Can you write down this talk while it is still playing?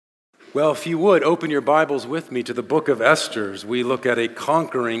Well, if you would, open your Bibles with me to the book of Esther as we look at a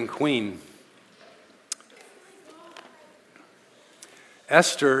conquering queen.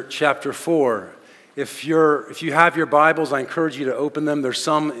 Esther chapter 4. If you have your Bibles, I encourage you to open them. There's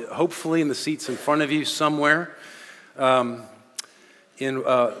some, hopefully, in the seats in front of you somewhere in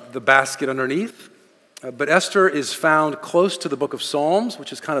the basket underneath. But Esther is found close to the book of Psalms,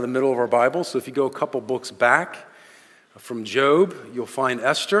 which is kind of the middle of our Bible. So if you go a couple books back from Job, you'll find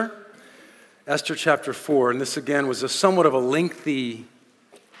Esther. Esther chapter 4, and this again was somewhat of a lengthy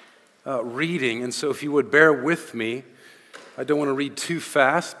reading, and so if you would bear with me, I don't want to read too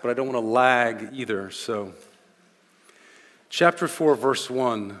fast, but I don't want to lag either. So, chapter 4, verse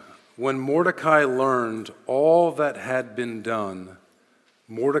 1, when Mordecai learned all that had been done,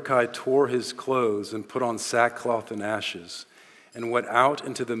 Mordecai tore his clothes and put on sackcloth and ashes, and went out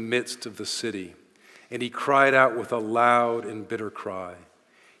into the midst of the city, and he cried out with a loud and bitter cry.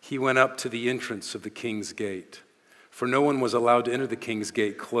 He went up to the entrance of the king's gate, for no one was allowed to enter the king's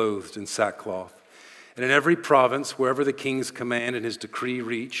gate clothed in sackcloth. And in every province, wherever the king's command and his decree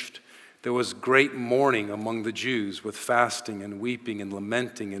reached, there was great mourning among the Jews with fasting and weeping and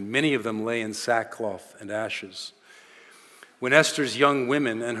lamenting, and many of them lay in sackcloth and ashes. When Esther's young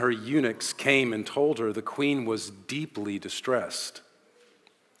women and her eunuchs came and told her, the queen was deeply distressed.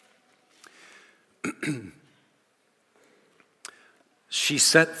 She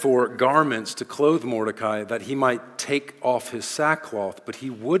sent for garments to clothe Mordecai that he might take off his sackcloth, but he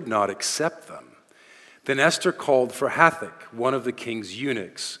would not accept them. Then Esther called for Hathach, one of the king's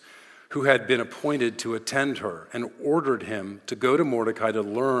eunuchs, who had been appointed to attend her, and ordered him to go to Mordecai to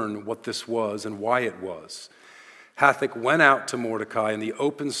learn what this was and why it was. Hathach went out to Mordecai in the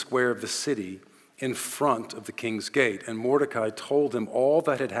open square of the city in front of the king's gate, and Mordecai told him all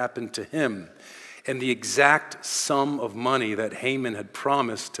that had happened to him, and the exact sum of money that Haman had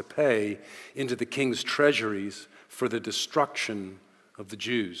promised to pay into the king's treasuries for the destruction of the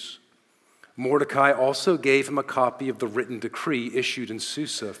Jews. Mordecai also gave him a copy of the written decree issued in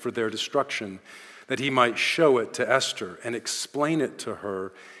Susa for their destruction, that he might show it to Esther and explain it to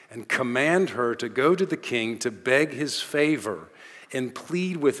her and command her to go to the king to beg his favor and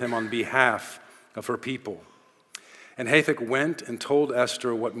plead with him on behalf of her people. And Hathach went and told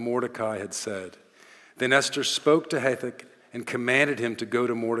Esther what Mordecai had said. Then Esther spoke to Hathach and commanded him to go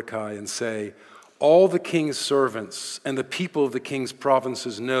to Mordecai and say, all the king's servants and the people of the king's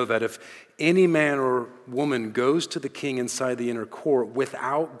provinces know that if any man or woman goes to the king inside the inner court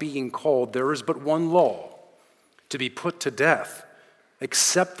without being called, there is but one law, to be put to death,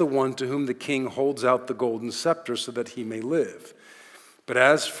 except the one to whom the king holds out the golden scepter so that he may live. But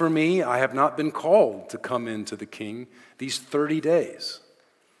as for me, I have not been called to come in to the king these 30 days.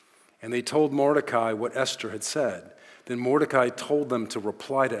 And they told Mordecai what Esther had said. Then Mordecai told them to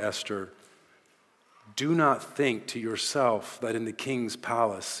reply to Esther, do not think to yourself that in the king's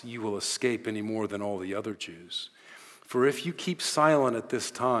palace you will escape any more than all the other Jews. For if you keep silent at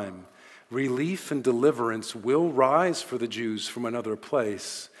this time, relief and deliverance will rise for the Jews from another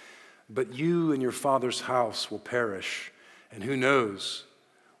place, but you and your father's house will perish. And who knows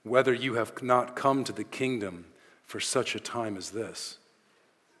whether you have not come to the kingdom for such a time as this.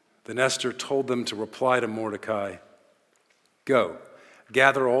 Then Esther told them to reply to Mordecai, go,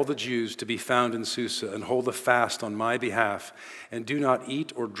 gather all the Jews to be found in Susa and hold a fast on my behalf, and do not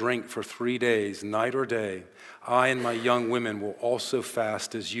eat or drink for 3 days, night or day. I and my young women will also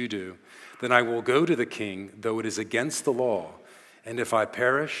fast as you do. Then I will go to the king, though it is against the law, and if I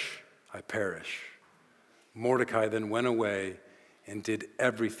perish, I perish. Mordecai then went away and did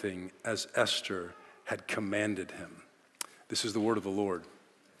everything as Esther had commanded him. This is the word of the Lord.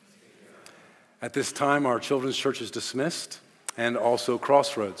 At this time, our children's church is dismissed, and also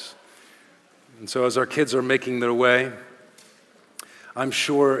Crossroads. And so as our kids are making their way, I'm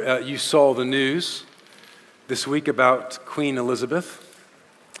sure you saw the news this week about Queen Elizabeth.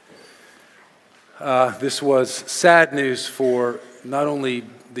 This was sad news for not only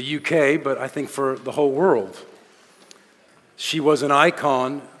the UK, but I think for the whole world. She was an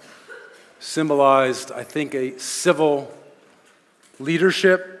icon, symbolized, I think, a civil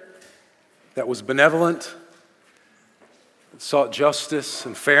leadership that was benevolent, sought justice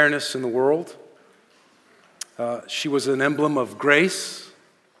and fairness in the world. She was an emblem of grace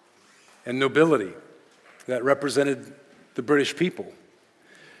and nobility that represented the British people.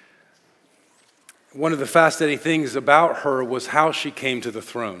 One of the fascinating things about her was how she came to the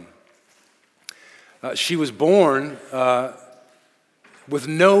throne. She was born with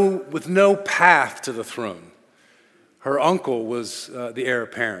no path to the throne. Her uncle was the heir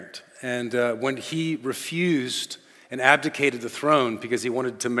apparent, and when he refused and abdicated the throne because he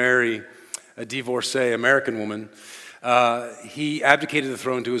wanted to marry a divorcee American woman. He abdicated the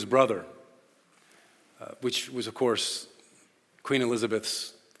throne to his brother, which was, of course, Queen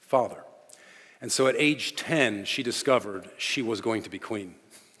Elizabeth's father. And so at age 10, she discovered she was going to be queen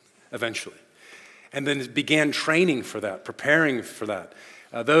eventually. And then began training for that, preparing for that.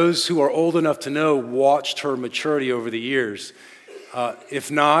 Those who are old enough to know watched her maturity over the years.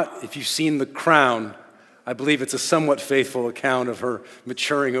 If not, if you've seen The Crown, I believe it's a somewhat faithful account of her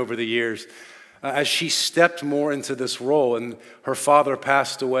maturing over the years. As she stepped more into this role, and her father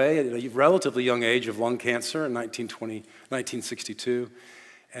passed away at a relatively young age of lung cancer in 1962,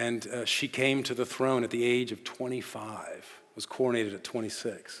 and she came to the throne at the age of 25, was coronated at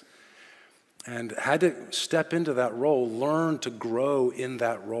 26, and had to step into that role, learn to grow in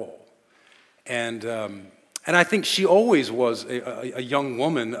that role. And I think she always was a young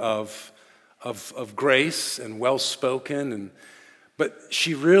woman of grace and well-spoken, but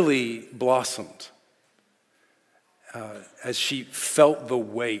she really blossomed as she felt the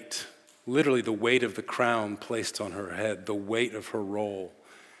weight, literally the weight of the crown placed on her head, the weight of her role.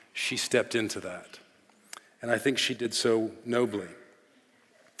 She stepped into that. And I think she did so nobly.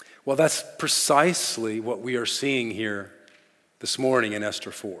 Well, that's precisely what we are seeing here this morning in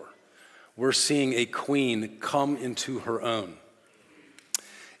Esther 4. We're seeing a queen come into her own.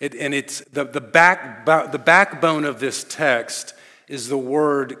 It's the backbone of this text is the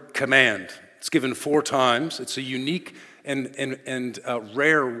word command. It's given 4 times. It's a unique and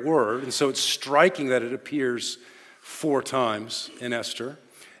rare word, and so it's striking that it appears 4 times in Esther,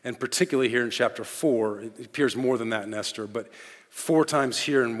 and particularly here in chapter 4. It appears more than that in Esther, but 4 times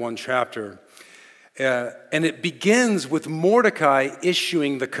here in one chapter. And it begins with Mordecai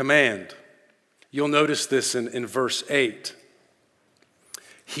issuing the command. You'll notice this in verse 8.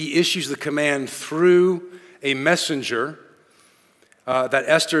 He issues the command through a messenger that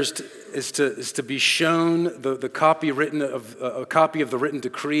Esther is to be shown the copy a copy of the written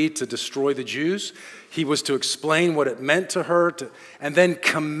decree to destroy the Jews. He was to explain what it meant to her, and then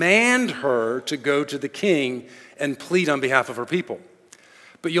command her to go to the king and plead on behalf of her people.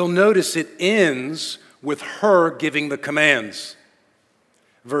 But you'll notice it ends with her giving the commands.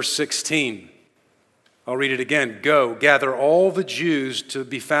 Verse 16. I'll read it again. Go, gather all the Jews to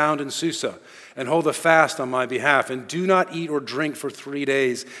be found in Susa, and hold a fast on my behalf, and do not eat or drink for 3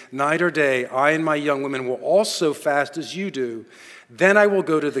 days, night or day. I and my young women will also fast as you do. Then I will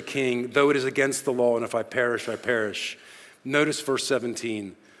go to the king, though it is against the law, and if I perish, I perish. Notice verse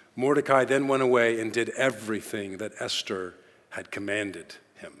 17. Mordecai then went away and did everything that Esther had commanded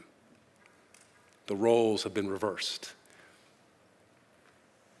him. The roles have been reversed.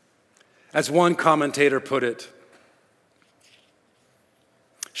 As one commentator put it,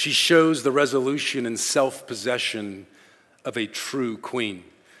 she shows the resolution and self-possession of a true queen.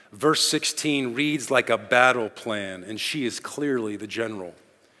 Verse 16 reads like a battle plan, and she is clearly the general.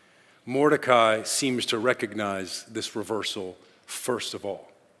 Mordecai seems to recognize this reversal first of all.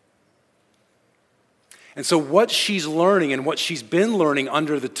 And so what she's learning and what she's been learning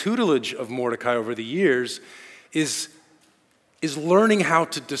under the tutelage of Mordecai over the years is learning how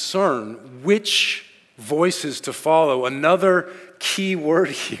to discern which voices to follow. Another key word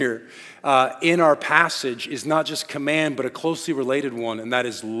here in our passage is not just command, but a closely related one, and that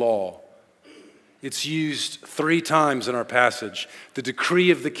is law. It's used 3 times in our passage. The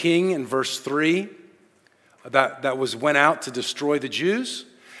decree of the king in verse 3, that went out to destroy the Jews.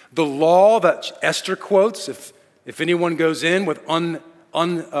 The law that Esther quotes, if anyone goes in with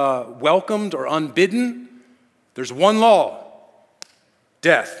unwelcomed or unbidden, there's one law,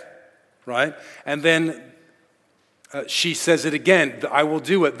 death, right? And then she says it again, I will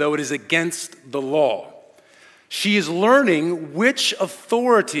do it, though it is against the law. She is learning which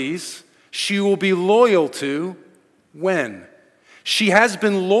authorities she will be loyal to when. She has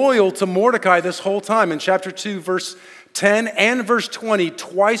been loyal to Mordecai this whole time. In chapter 2, verse 10 and verse 20,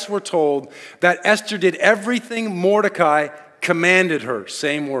 twice we're told that Esther did everything Mordecai commanded her.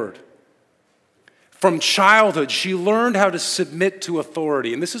 Same word. From childhood, she learned how to submit to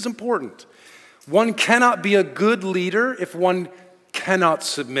authority. And this is important. One cannot be a good leader if one cannot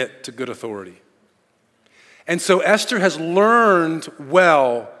submit to good authority. And so Esther has learned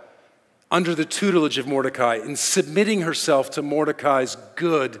well under the tutelage of Mordecai in submitting herself to Mordecai's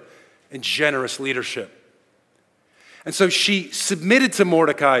good and generous leadership. And so she submitted to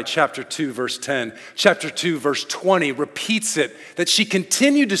Mordecai, chapter 2, verse 10. Chapter 2, verse 20 repeats it, that she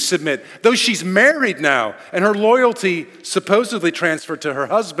continued to submit. Though she's married now and her loyalty supposedly transferred to her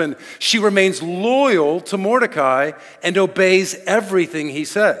husband, she remains loyal to Mordecai and obeys everything he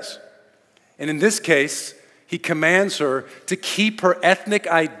says. And in this case, He commands her to keep her ethnic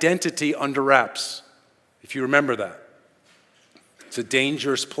identity under wraps, if you remember that. It's a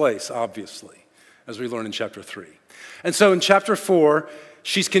dangerous place, obviously, as we learn in chapter 3. And so in chapter 4,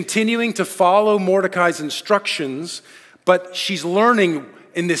 she's continuing to follow Mordecai's instructions, but she's learning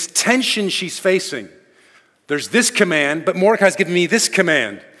in this tension she's facing. There's this command, but Mordecai's giving me this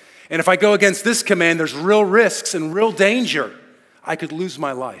command. And if I go against this command, there's real risks and real danger. I could lose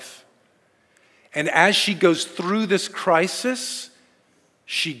my life. And as she goes through this crisis,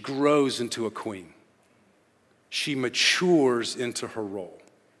 she grows into a queen. She matures into her role.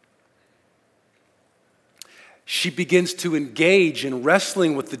 She begins to engage in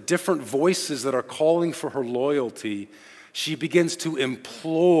wrestling with the different voices that are calling for her loyalty. She begins to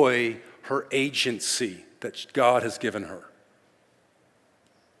employ her agency that God has given her.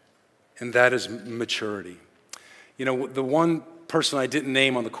 And that is maturity. You know, the one person I didn't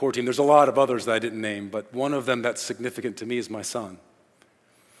name on the core team, there's a lot of others that I didn't name, but one of them that's significant to me is my son.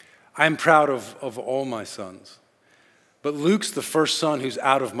 I'm proud of all my sons. But Luke's the first son who's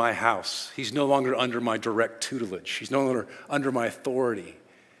out of my house. He's no longer under my direct tutelage. He's no longer under my authority.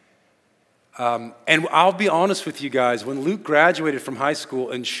 And I'll be honest with you guys, when Luke graduated from high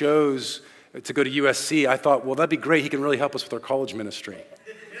school and chose to go to USC, I thought, well, that'd be great. He can really help us with our college ministry.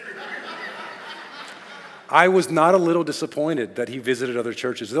 I was not a little disappointed that he visited other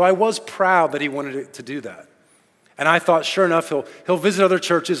churches, though I was proud that he wanted to do that. And I thought, sure enough, he'll visit other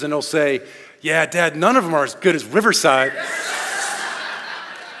churches and he'll say, yeah, Dad, none of them are as good as Riverside.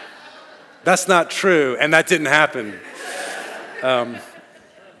 That's not true, and that didn't happen. But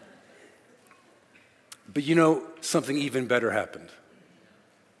you know, something even better happened.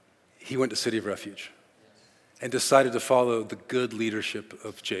 He went to City of Refuge and decided to follow the good leadership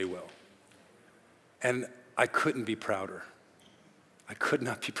of Jay Will. And I couldn't be prouder. I could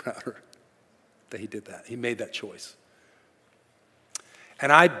not be prouder that he did that. He made that choice.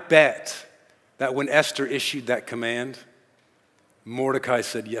 And I bet that when Esther issued that command, Mordecai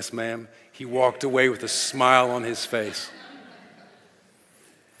said, yes, ma'am. He walked away with a smile on his face.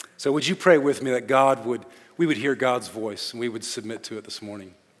 So would you pray with me that we would hear God's voice and we would submit to it this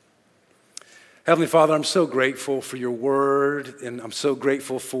morning? Heavenly Father, I'm so grateful for your word, and I'm so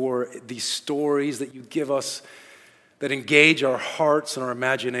grateful for these stories that you give us that engage our hearts and our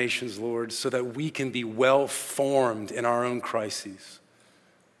imaginations, Lord, so that we can be well formed in our own crises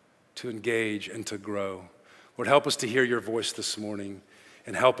to engage and to grow. Lord, help us to hear your voice this morning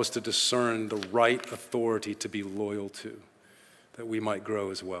and help us to discern the right authority to be loyal to, that we might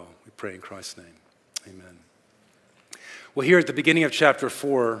grow as well. We pray in Christ's name. Amen. Well, here at the beginning of chapter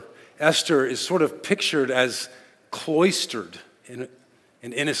 4, Esther is sort of pictured as cloistered and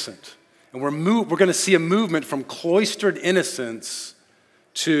innocent. And we're going to see a movement from cloistered innocence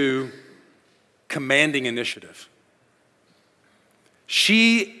to commanding initiative.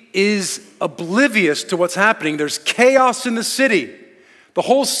 She is oblivious to what's happening. There's chaos in the city. The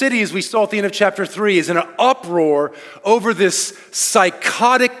whole city, as we saw at the end of chapter 3, is in an uproar over this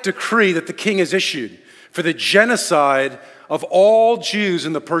psychotic decree that the king has issued for the genocide of all Jews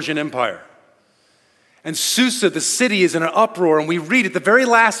in the Persian Empire. And Susa, the city, is in an uproar, and we read at the very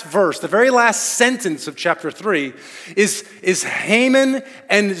last verse, the very last sentence of chapter 3, is Haman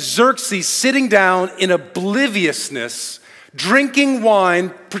and Xerxes sitting down in obliviousness, drinking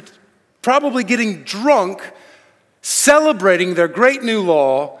wine, probably getting drunk, celebrating their great new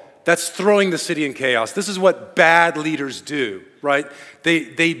law that's throwing the city in chaos. This is what bad leaders do, right?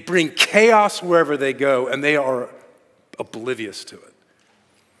 They bring chaos wherever they go, and they are oblivious to it.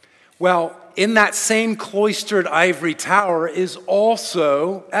 Well, in that same cloistered ivory tower is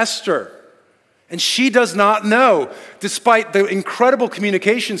also Esther. And she does not know, despite the incredible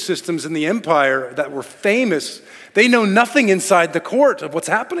communication systems in the empire that were famous, they know nothing inside the court of what's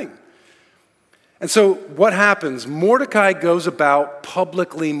happening. And so what happens? Mordecai goes about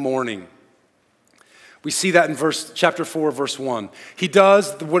publicly mourning. We see that in chapter 4, verse 1. He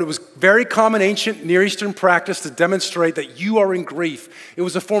does what it was very common ancient Near Eastern practice to demonstrate that you are in grief. It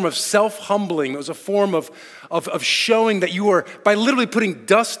was a form of self-humbling. It was a form of showing that you are, by literally putting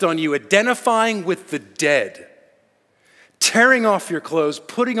dust on you, identifying with the dead, tearing off your clothes,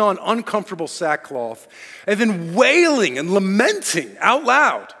 putting on uncomfortable sackcloth, and then wailing and lamenting out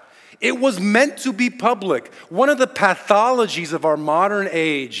loud. It was meant to be public. One of the pathologies of our modern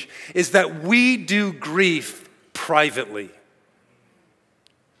age is that we do grief privately.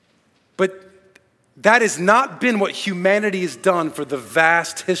 But that has not been what humanity has done for the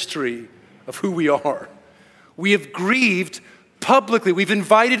vast history of who we are. We have grieved publicly. We've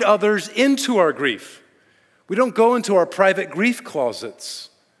invited others into our grief. We don't go into our private grief closets.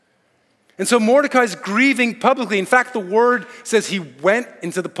 And so Mordecai's grieving publicly. In fact, the word says he went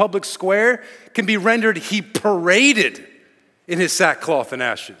into the public square, can be rendered he paraded in his sackcloth and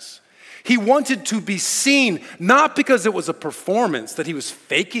ashes. He wanted to be seen, not because it was a performance that he was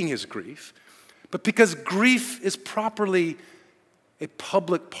faking his grief, but because grief is properly a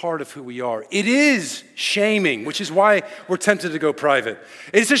public part of who we are. It is shaming, which is why we're tempted to go private.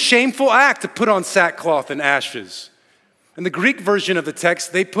 It's a shameful act to put on sackcloth and ashes. In the Greek version of the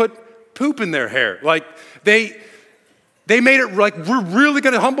text, they put poop in their hair. Like they made it like we're really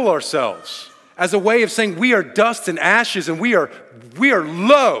going to humble ourselves as a way of saying we are dust and ashes and we are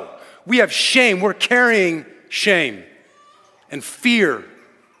low. We have shame. We're carrying shame and fear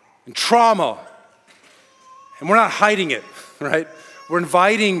and trauma. And we're not hiding it, right? We're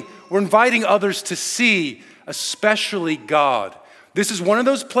inviting others to see, especially God. This is one of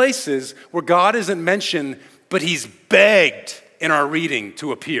those places where God isn't mentioned, but he's begged in our reading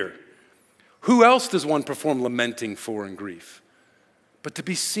to appear. Who else does one perform lamenting for in grief? But to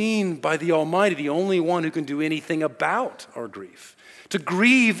be seen by the Almighty, the only one who can do anything about our grief. To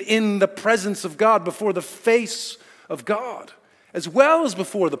grieve in the presence of God, before the face of God, as well as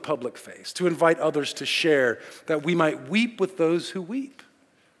before the public face, to invite others to share, that we might weep with those who weep.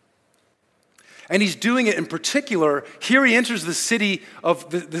 And he's doing it in particular. Here he enters the city of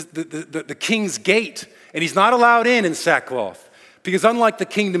the king's gate, and he's not allowed in sackcloth, because unlike the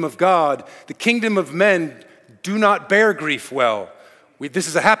kingdom of God, the kingdom of men do not bear grief well. This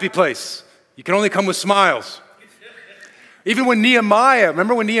is a happy place. You can only come with smiles. Even when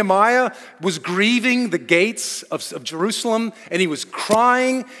remember when Nehemiah was grieving the gates of Jerusalem and he was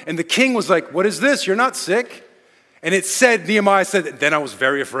crying and the king was like, "What is this? You're not sick." And Nehemiah said, "Then I was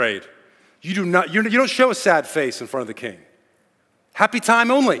very afraid." You don't show a sad face in front of the king. Happy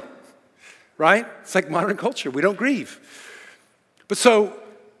time only, right? It's like modern culture. We don't grieve. But so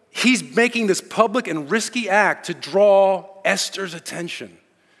he's making this public and risky act to draw Esther's attention,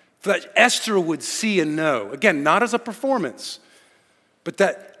 so that Esther would see and know. Again, not as a performance, but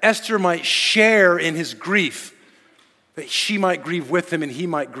that Esther might share in his grief, that she might grieve with him and he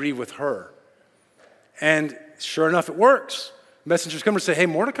might grieve with her. And sure enough, it works. Messengers come and say, "Hey,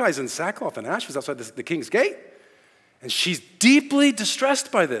 Mordecai's in sackcloth and ashes outside the king's gate." And she's deeply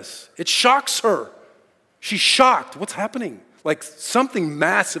distressed by this. It shocks her. She's shocked. What's happening? Like something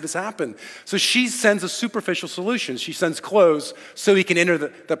massive has happened. So she sends a superficial solution. She sends clothes so he can enter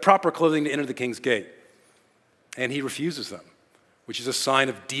the proper clothing to enter the king's gate. And he refuses them, which is a sign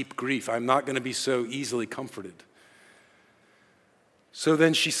of deep grief. I'm not going to be so easily comforted. So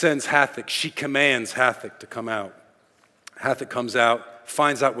then she sends Hathach. She commands Hathach to come out. Hathach comes out,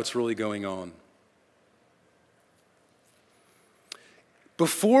 finds out what's really going on.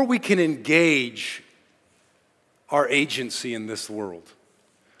 Before we can engage our agency in this world,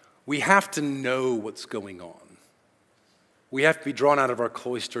 we have to know what's going on. We have to be drawn out of our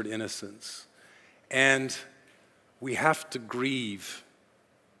cloistered innocence. And we have to grieve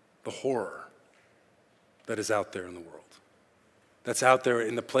the horror that is out there in the world, that's out there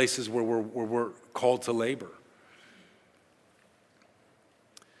in the places where we're called to labor.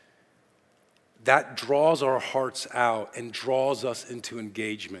 That draws our hearts out and draws us into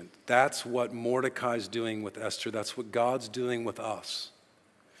engagement. That's what Mordecai's doing with Esther. That's what God's doing with us.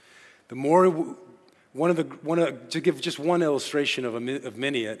 To give just one illustration of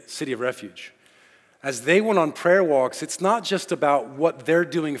many at City of Refuge, as they went on prayer walks, it's not just about what they're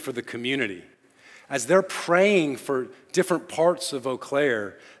doing for the community. As they're praying for different parts of Eau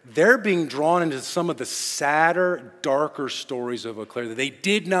Claire, they're being drawn into some of the sadder, darker stories of Eau Claire that they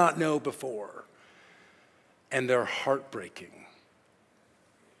did not know before. And they're heartbreaking.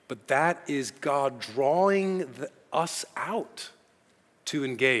 But that is God drawing us out to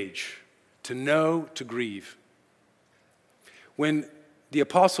engage, to know, to grieve. When the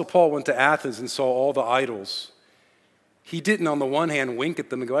Apostle Paul went to Athens and saw all the idols, he didn't on the one hand wink at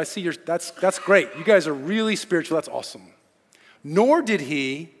them and go, "I see that's great. You guys are really spiritual. That's awesome." Nor did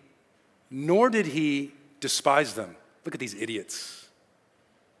he despise them. Look at these idiots.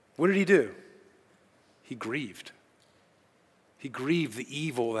 What did he do? He grieved. He grieved the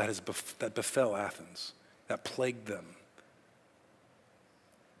evil that befell Athens, that plagued them.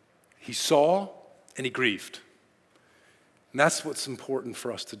 He saw and he grieved. And that's what's important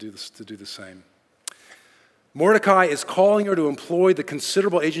for us to do the same. Mordecai is calling her to employ the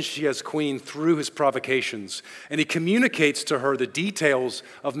considerable agency as queen through his provocations. And he communicates to her the details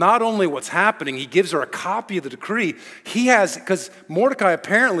of not only what's happening, he gives her a copy of the decree. Because Mordecai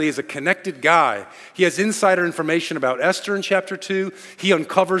apparently is a connected guy. He has insider information about Esther in chapter 2. He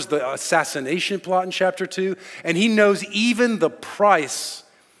uncovers the assassination plot in chapter 2. And he knows even the price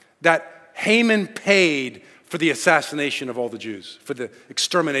that Haman paid for the assassination of all the Jews, for the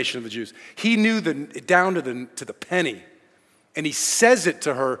extermination of the Jews. He knew down to the penny. And he says it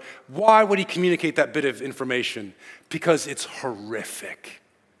to her. Why would he communicate that bit of information? Because it's horrific.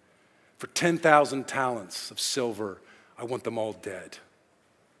 For 10,000 talents of silver, I want them all dead.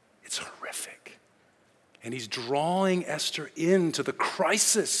 It's horrific. And he's drawing Esther into the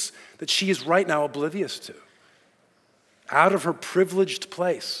crisis that she is right now oblivious to, out of her privileged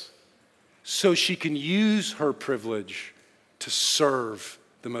place, so she can use her privilege to serve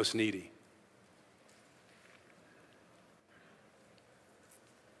the most needy.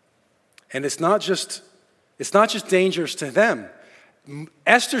 And it's not just dangerous to them.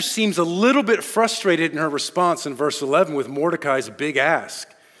 Esther seems a little bit frustrated in her response in verse 11 with Mordecai's big ask.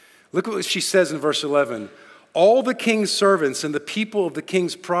 Look what she says in verse 11. All the king's servants and the people of the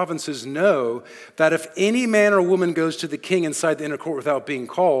king's provinces know that if any man or woman goes to the king inside the inner court without being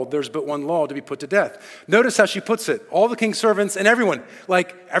called, there's but one law, to be put to death. Notice how she puts it. All the king's servants and everyone,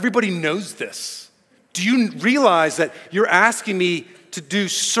 like everybody knows this. Do you realize that you're asking me to do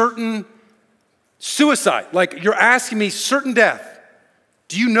certain suicide? Like you're asking me certain death.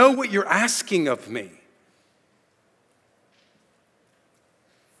 Do you know what you're asking of me?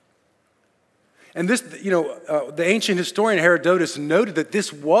 And this, the ancient historian Herodotus noted that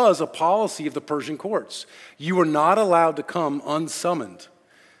this was a policy of the Persian courts. You were not allowed to come unsummoned.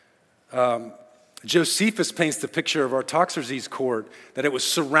 Josephus paints the picture of Artaxerxes' court that it was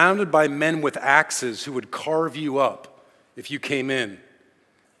surrounded by men with axes who would carve you up if you came in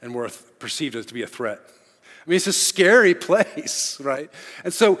and were perceived as to be a threat. I mean, it's a scary place, right?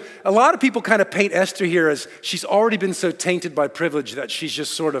 And so a lot of people kind of paint Esther here as she's already been so tainted by privilege that she's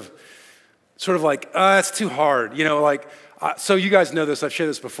just sort of like, it's too hard. So you guys know this, I've shared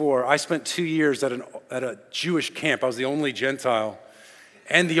this before. I spent 2 years at a Jewish camp. I was the only Gentile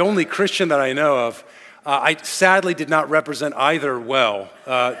and the only Christian that I know of. I sadly did not represent either well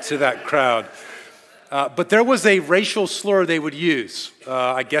to that crowd. But there was a racial slur they would use.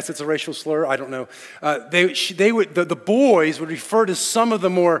 I guess it's a racial slur, I don't know. The boys would refer to some of the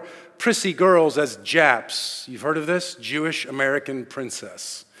more prissy girls as Japs. You've heard of this? Jewish American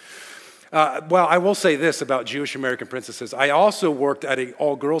princess. Well, I will say this about Jewish American princesses. I also worked at an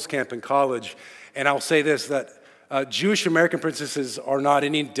all-girls camp in college, and I'll say this, that Jewish American princesses are not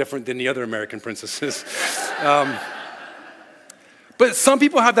any different than the other American princesses. But some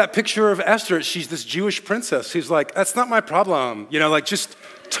people have that picture of Esther. She's this Jewish princess who's like, that's not my problem. Just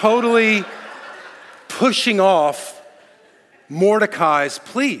totally pushing off Mordecai's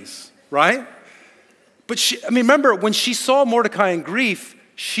pleas, right? But remember, when she saw Mordecai in grief,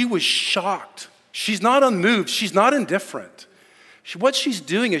 she was shocked. She's not unmoved. She's not indifferent. What she's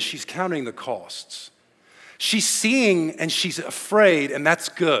doing is she's counting the costs. She's seeing and she's afraid, and that's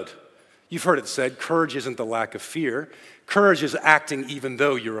good. You've heard it said, courage isn't the lack of fear. Courage is acting even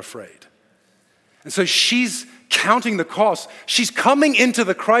though you're afraid. And so she's counting the costs. She's coming into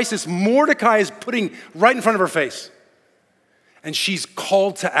the crisis Mordecai is putting right in front of her face. And she's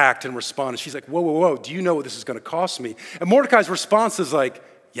called to act and respond. And she's like, whoa, do you know what this is going to cost me? And Mordecai's response is like,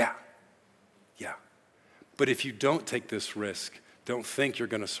 yeah. But if you don't take this risk, don't think you're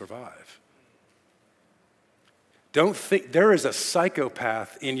going to survive. Don't think there is a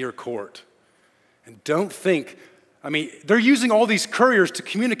psychopath in your court. And don't think, they're using all these couriers to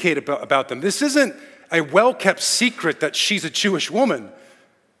communicate about them. This isn't a well-kept secret that she's a Jewish woman.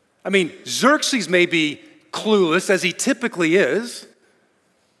 Xerxes may be clueless, as he typically is,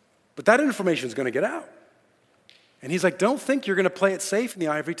 but that information is going to get out. And he's like, don't think you're going to play it safe in the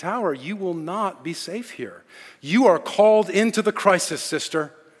ivory tower. You will not be safe here. You are called into the crisis,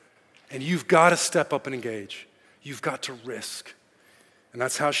 sister, and you've got to step up and engage. You've got to risk. And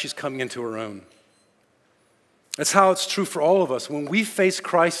that's how she's coming into her own. That's how it's true for all of us. When we face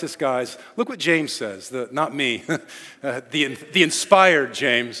crisis, guys, look what James says, not me, the inspired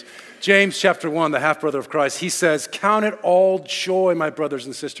James. James chapter 1, the half-brother of Christ, he says, count it all joy, my brothers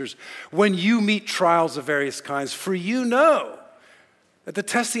and sisters, when you meet trials of various kinds, for you know that the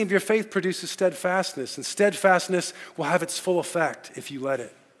testing of your faith produces steadfastness, and steadfastness will have its full effect if you let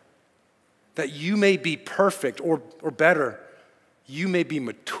it. That you may be perfect, or better, you may be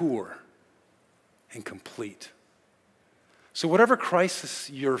mature and complete. So whatever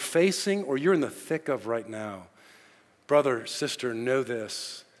crisis you're facing or you're in the thick of right now, brother, sister, know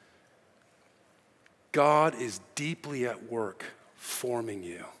this. God is deeply at work forming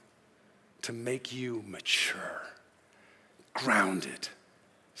you to make you mature, grounded,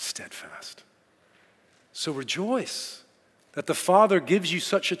 steadfast. So rejoice that the Father gives you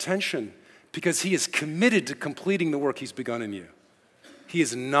such attention because he is committed to completing the work he's begun in you. He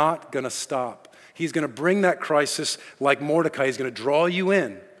is not going to stop. He's going to bring that crisis like Mordecai. He's going to draw you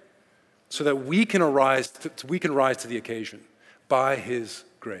in so that we can rise to the occasion by his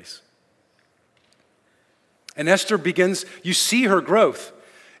grace. And Esther begins, you see her growth.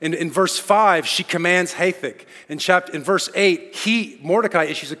 In verse 5, she commands Hathach. In verse 8, Mordecai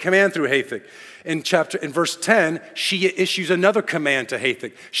issues a command through Hathach. In verse 10, she issues another command to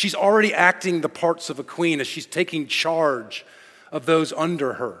Hathach. She's already acting the parts of a queen as she's taking charge of those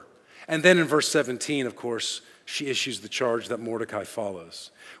under her. And then in verse 17, of course, she issues the charge that Mordecai follows.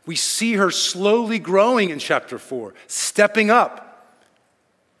 We see her slowly growing in chapter 4, stepping up.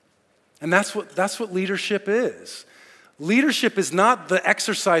 And that's what leadership is. Leadership is not the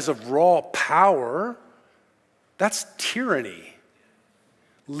exercise of raw power. That's tyranny.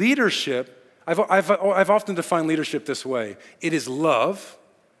 Leadership, I've often defined leadership this way. It is love,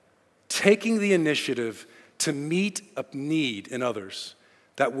 taking the initiative to meet a need in others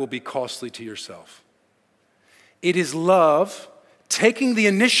that will be costly to yourself. It is love, taking the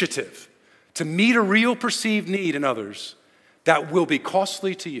initiative to meet a real perceived need in others that will be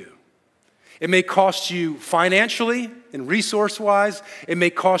costly to you. It may cost you financially and resource-wise. It may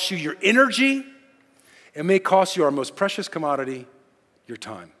cost you your energy. It may cost you our most precious commodity, your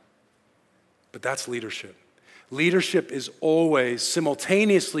time. But that's leadership. Leadership is always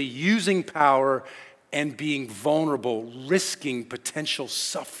simultaneously using power and being vulnerable, risking potential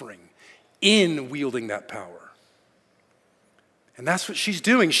suffering in wielding that power. And that's what she's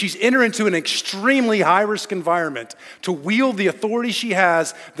doing. She's entered into an extremely high-risk environment to wield the authority she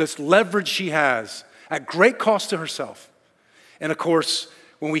has, this leverage she has, at great cost to herself. And of course,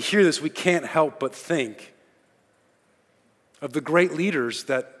 when we hear this, we can't help but think of the great leaders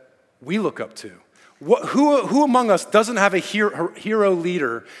that we look up to. Who among us doesn't have a hero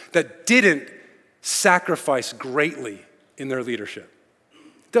leader that didn't sacrifice greatly in their leadership?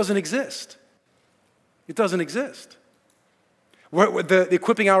 It doesn't exist. It doesn't exist. The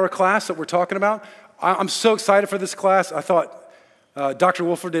equipping hour class that we're talking about, I'm so excited for this class. I thought Dr.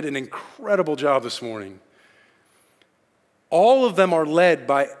 Wolfer did an incredible job this morning. All of them are led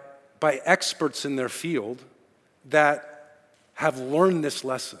by experts in their field that have learned this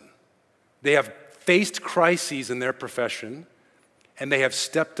lesson. They have faced crises in their profession, and they have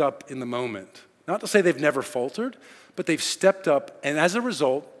stepped up in the moment. Not to say they've never faltered, but they've stepped up, and as a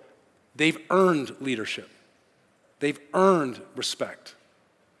result, they've earned leadership. They've earned respect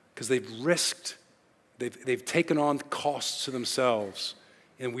because they've risked, they've taken on costs to themselves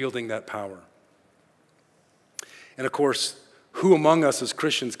in wielding that power. And of course, who among us as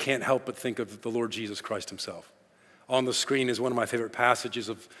Christians can't help but think of the Lord Jesus Christ himself? On the screen is one of my favorite passages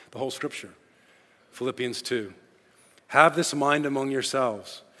of the whole scripture, Philippians 2. Have this mind among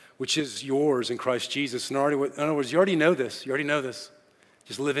yourselves, which is yours in Christ Jesus. In other words, you already know this. You already know this.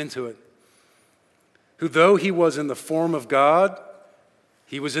 Just live into it. Who, though he was in the form of God,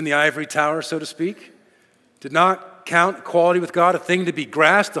 he was in the ivory tower, so to speak, did not count equality with God a thing to be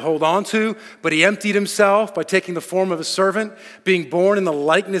grasped, to hold on to, but he emptied himself by taking the form of a servant, being born in the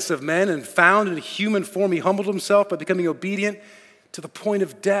likeness of men and found in human form. He humbled himself by becoming obedient to the point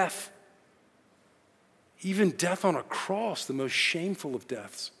of death, even death on a cross, the most shameful of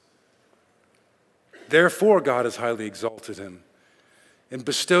deaths. Therefore, God has highly exalted him and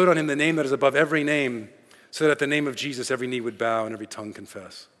bestowed on him the name that is above every name, so that at the name of Jesus every knee would bow and every tongue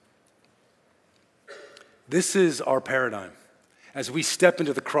confess. This is our paradigm as we step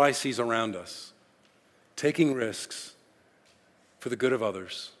into the crises around us. Taking risks for the good of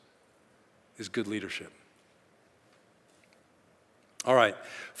others is good leadership. All right,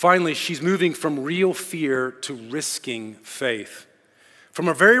 finally, she's moving from real fear to risking faith. From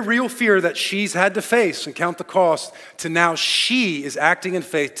a very real fear that she's had to face and count the cost, to now she is acting in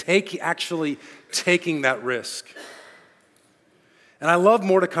faith, actually taking that risk. And I love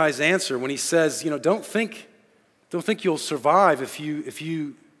Mordecai's answer when he says, don't think you'll survive if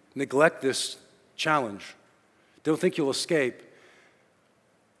you neglect this challenge. Don't think you'll escape.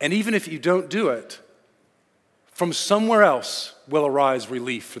 And even if you don't do it, from somewhere else will arise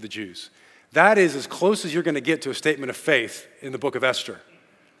relief for the Jews. That is as close as you're going to get to a statement of faith in the book of Esther.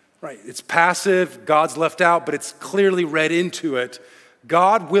 Right? It's passive, God's left out, but it's clearly read into it.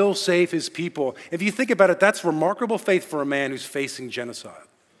 God will save his people. If you think about it, that's remarkable faith for a man who's facing genocide.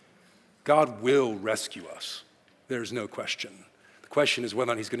 God will rescue us. There's no question. The question is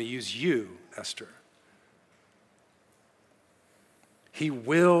whether or not he's going to use you, Esther. He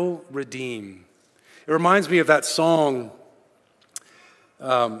will redeem. It reminds me of that song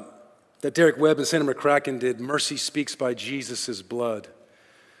that Derek Webb and Sandra McCracken did, Mercy Speaks by Jesus' Blood.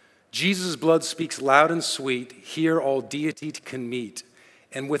 Jesus' blood speaks loud and sweet, here all deity can meet.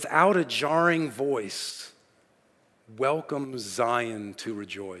 and without a jarring voice, welcome Zion to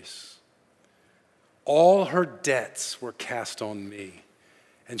rejoice. All her debts were cast on me,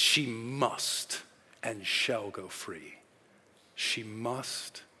 and she must and shall go free. She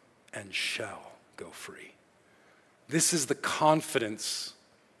must and shall go free. This is the confidence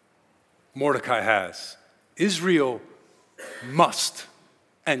Mordecai has. Israel must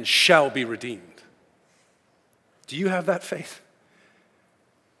and shall be redeemed. Do you have that faith?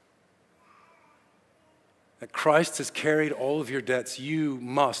 That Christ has carried all of your debts, you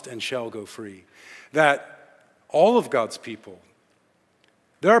must and shall go free. That all of God's people,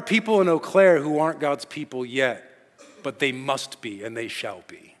 there are people in Eau Claire who aren't God's people yet, but they must be and they shall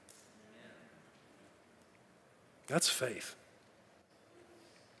be. That's faith.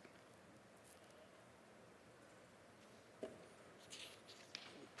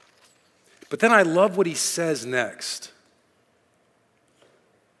 But then I love what he says next.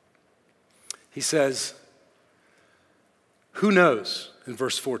 He says, who knows, in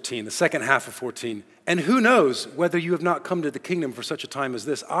verse 14, the second half of 14, and who knows whether you have not come to the kingdom for such a time as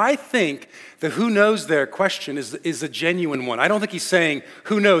this? I think the who knows there question is a genuine one. I don't think he's saying,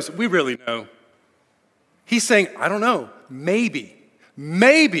 who knows, we really know. He's saying, I don't know, maybe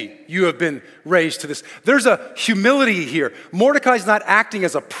you have been raised to this. There's a humility here. Mordecai's not acting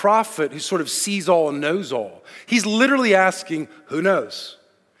as a prophet who sort of sees all and knows all. He's literally asking, who knows?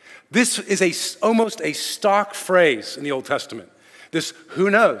 This is almost a stock phrase in the Old Testament. This who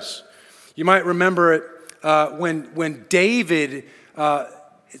knows. You might remember it when David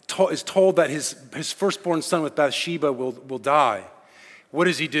is told that his firstborn son with Bathsheba will die. What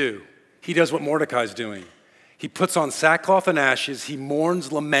does he do? He does what Mordecai's doing. He puts on sackcloth and ashes, he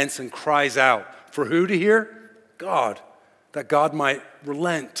mourns, laments, and cries out. For who to hear? God, that God might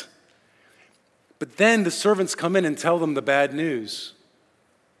relent. But then the servants come in and tell them the bad news.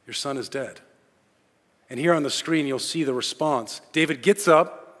 Your son is dead. And here on the screen, you'll see the response. David gets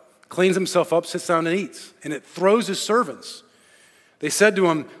up, cleans himself up, sits down and eats. And it throws his servants. They said to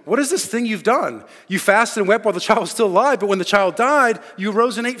him, what is this thing you've done? You fasted and wept while the child was still alive, but when the child died, you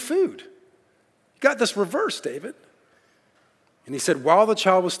arose and ate food. Got this reversed, David. And he said, while the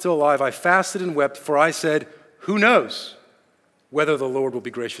child was still alive, I fasted and wept, for I said, who knows whether the Lord will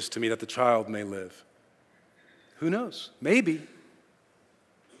be gracious to me that the child may live? Who knows? Maybe.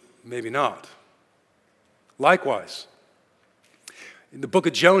 Maybe not. Likewise, in the book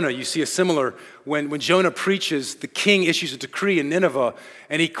of Jonah, you see a similar, when Jonah preaches, the king issues a decree in Nineveh,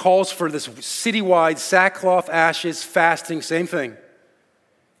 and he calls for this citywide sackcloth, ashes, fasting, same thing.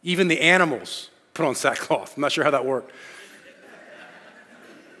 Even the animals put on sackcloth. I'm not sure how that worked.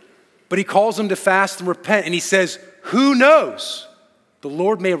 But he calls them to fast and repent, and he says, who knows? The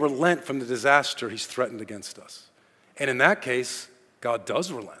Lord may relent from the disaster he's threatened against us. And in that case, God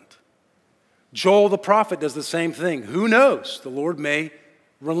does relent. Joel the prophet does the same thing. Who knows? The Lord may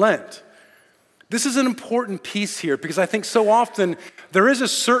relent. This is an important piece here because I think so often there is a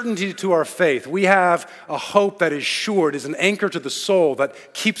certainty to our faith. We have a hope that is sure. It is an anchor to the soul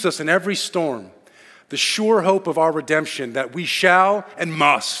that keeps us in every storm. The sure hope of our redemption that we shall and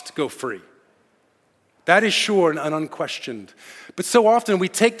must go free. That is sure and unquestioned. But so often we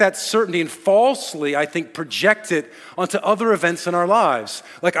take that certainty and falsely, I think, project it onto other events in our lives.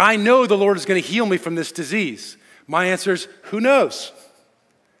 Like, I know the Lord is going to heal me from this disease. My answer is, who knows?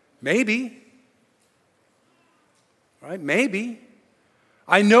 Maybe. Right? Maybe.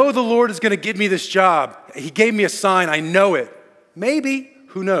 I know the Lord is going to give me this job. He gave me a sign. I know it. Maybe.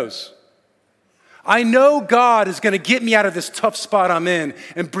 Who knows? I know God is going to get me out of this tough spot I'm in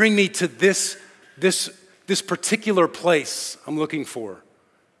and bring me to this particular place I'm looking for.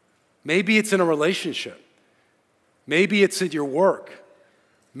 Maybe it's in a relationship. Maybe it's in your work.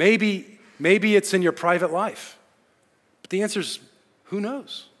 Maybe it's in your private life. But the answer is, who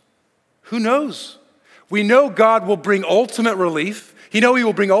knows? Who knows? We know God will bring ultimate relief. He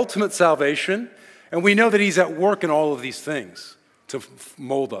will bring ultimate salvation. And we know that he's at work in all of these things to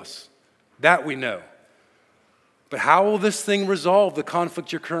mold us. That we know. But how will this thing resolve the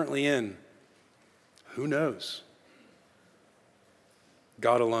conflict you're currently in? Who knows?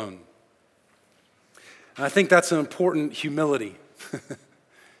 God alone. And I think that's an important humility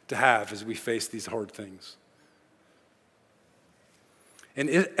to have as we face these hard things. And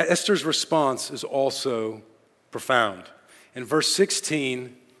Esther's response is also profound. In verse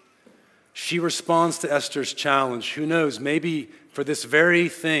 16, she responds to Esther's challenge. Who knows, maybe for this very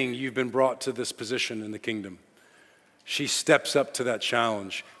thing you've been brought to this position in the kingdom. She steps up to that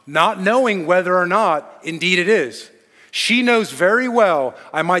challenge, not knowing whether or not indeed it is. She knows very well,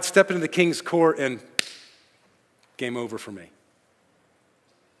 I might step into the king's court and game over for me.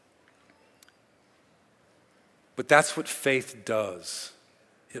 But that's what faith does.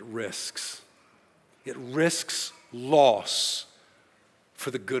 It risks. It risks loss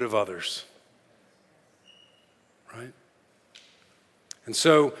for the good of others. Right? And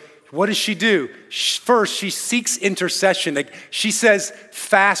so, what does she do? First, she seeks intercession. She says,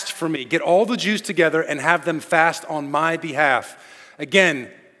 fast for me. Get all the Jews together and have them fast on my behalf. Again,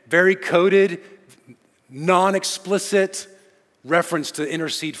 very coded, non-explicit reference to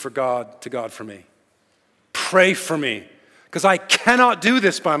intercede for God, to God for me. Pray for me, because I cannot do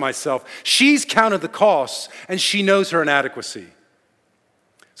this by myself. She's counted the costs, and she knows her inadequacy.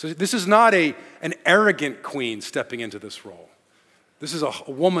 So this is not an arrogant queen stepping into this role. This is a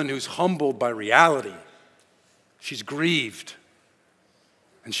woman who's humbled by reality. She's grieved,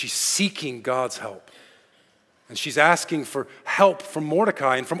 and she's seeking God's help. And she's asking for help from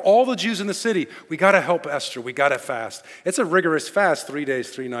Mordecai and from all the Jews in the city. We got to help Esther. We got to fast. It's a rigorous fast, 3 days,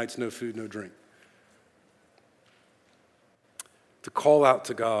 3 nights, no food, no drink. To call out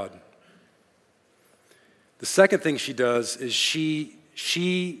to God. The second thing she does is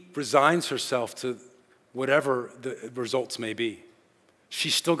she resigns herself to whatever the results may be.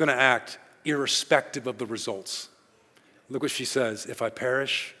 She's still going to act irrespective of the results. Look what she says, if I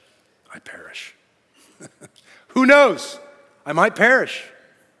perish, I perish. Who knows? I might perish.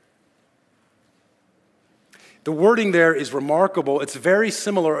 The wording there is remarkable. It's very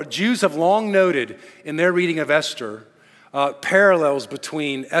similar. Jews have long noted in their reading of Esther parallels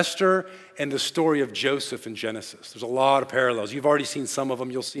between Esther and the story of Joseph in Genesis. There's a lot of parallels. You've already seen some of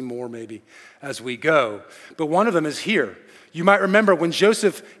them. You'll see more maybe as we go. But one of them is here. You might remember when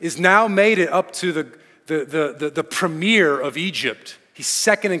Joseph is now made it up to the premier of Egypt. He's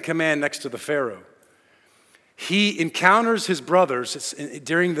second in command next to the Pharaoh. He encounters his brothers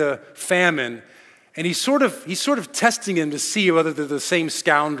during the famine, and he's sort of testing them to see whether they're the same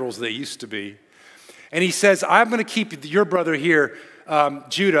scoundrels they used to be. And he says, I'm going to keep your brother here,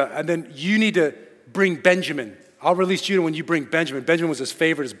 Judah, and then you need to bring Benjamin. I'll release Judah when you bring Benjamin. Benjamin was his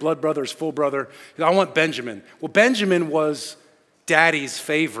favorite, his blood brother, his full brother. I want Benjamin. Well, Benjamin was daddy's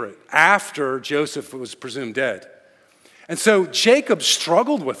favorite after Joseph was presumed dead. And so Jacob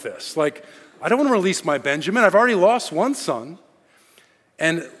struggled with this. Like, I don't want to release my Benjamin. I've already lost one son.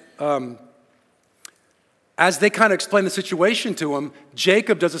 And as they kind of explain the situation to him,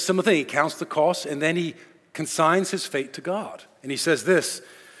 Jacob does a similar thing. He counts the costs, and then he consigns his fate to God. And he says this.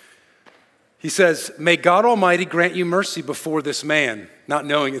 He says, may God Almighty grant you mercy before this man, not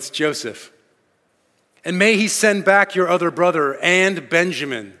knowing it's Joseph. And may he send back your other brother and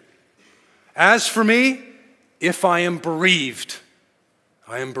Benjamin. As for me, if I am bereaved,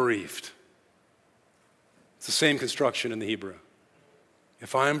 I am bereaved. It's the same construction in the Hebrew.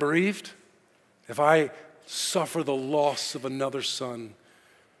 If I am bereaved, if I suffer the loss of another son,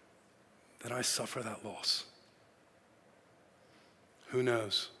 then I suffer that loss. Who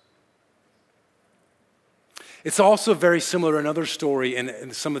knows? It's also very similar to another story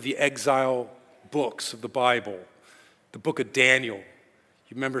in some of the exile books of the Bible, the book of Daniel.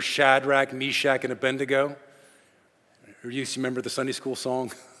 You remember Shadrach, Meshach, and Abednego? Or you remember the Sunday school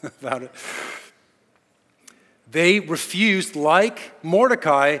song about it? They refused, like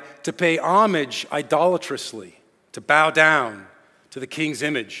Mordecai, to pay homage idolatrously, to bow down to the king's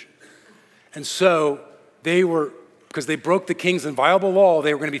image. And so because they broke the king's inviolable law,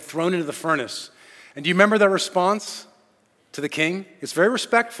 they were going to be thrown into the furnace. And do you remember their response to the king? It's very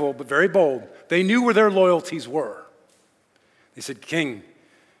respectful, but very bold. They knew where their loyalties were. They said, King,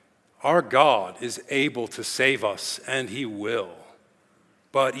 our God is able to save us, and he will.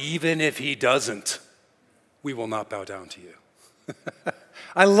 But even if he doesn't, we will not bow down to you.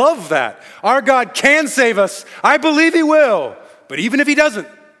 I love that. Our God can save us. I believe he will. But even if he doesn't,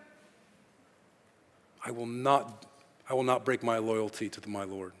 I will not break my loyalty to my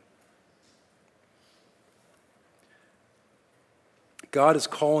Lord. God is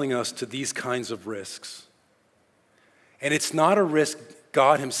calling us to these kinds of risks. And it's not a risk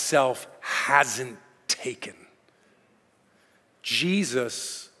God himself hasn't taken.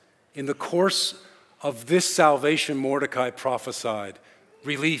 Jesus, in the course of this salvation Mordecai prophesied,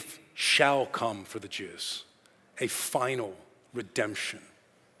 relief shall come for the Jews, a final redemption.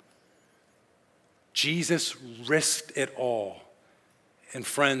 Jesus risked it all. And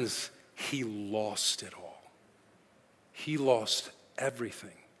friends, he lost it all. He lost everything.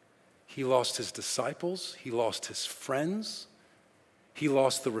 He lost his disciples. He lost his friends. He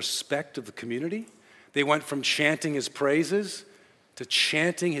lost the respect of the community. They went from chanting his praises to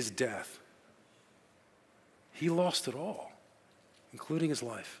chanting his death. He lost it all, including his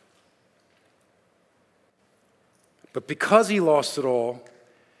life. But because he lost it all,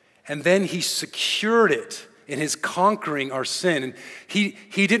 and then he secured it in his conquering our sin. And he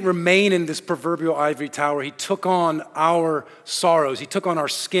didn't remain in this proverbial ivory tower. He took on our sorrows. He took on our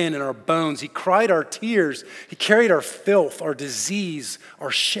skin and our bones. He cried our tears. He carried our filth, our disease,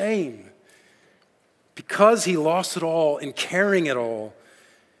 our shame. Because he lost it all in carrying it all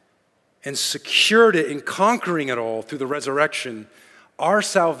and secured it in conquering it all through the resurrection, our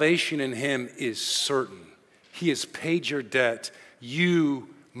salvation in him is certain. He has paid your debt. You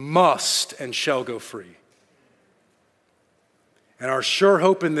must and shall go free. And our sure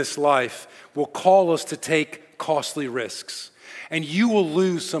hope in this life will call us to take costly risks. And you will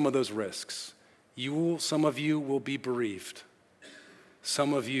lose some of those risks. Some of you will be bereaved.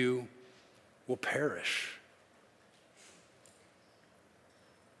 Some of you will perish.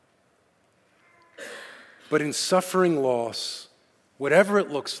 But in suffering loss, whatever it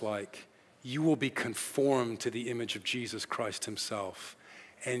looks like, you will be conformed to the image of Jesus Christ himself,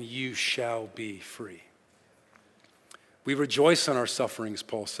 and you shall be free. We rejoice in our sufferings,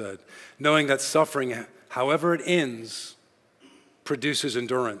 Paul said, knowing that suffering, however it ends, produces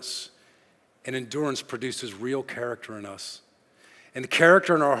endurance, and endurance produces real character in us. And the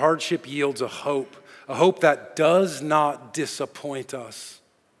character in our hardship yields a hope that does not disappoint us.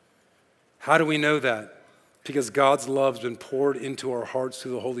 How do we know that? Because God's love has been poured into our hearts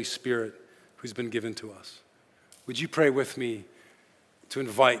through the Holy Spirit who's been given to us. Would you pray with me to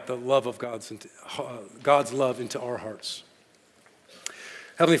invite the love of God's love into our hearts?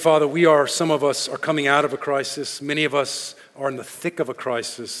 Heavenly Father, some of us are coming out of a crisis. Many of us are in the thick of a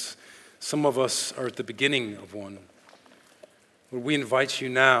crisis. Some of us are at the beginning of one. Lord, we invite you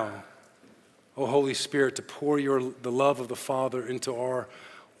now, O Holy Spirit, to pour the love of the Father into our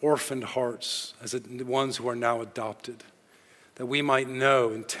orphaned hearts as the ones who are now adopted, that we might know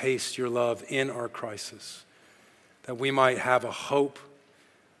and taste your love in our crisis, that we might have a hope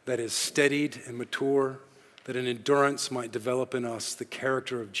that is steadied and mature, that an endurance might develop in us the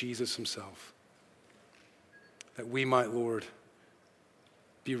character of Jesus himself, that we might, Lord,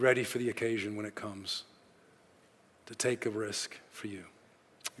 be ready for the occasion when it comes to take a risk for you.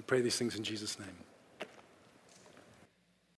 We pray these things in Jesus' name.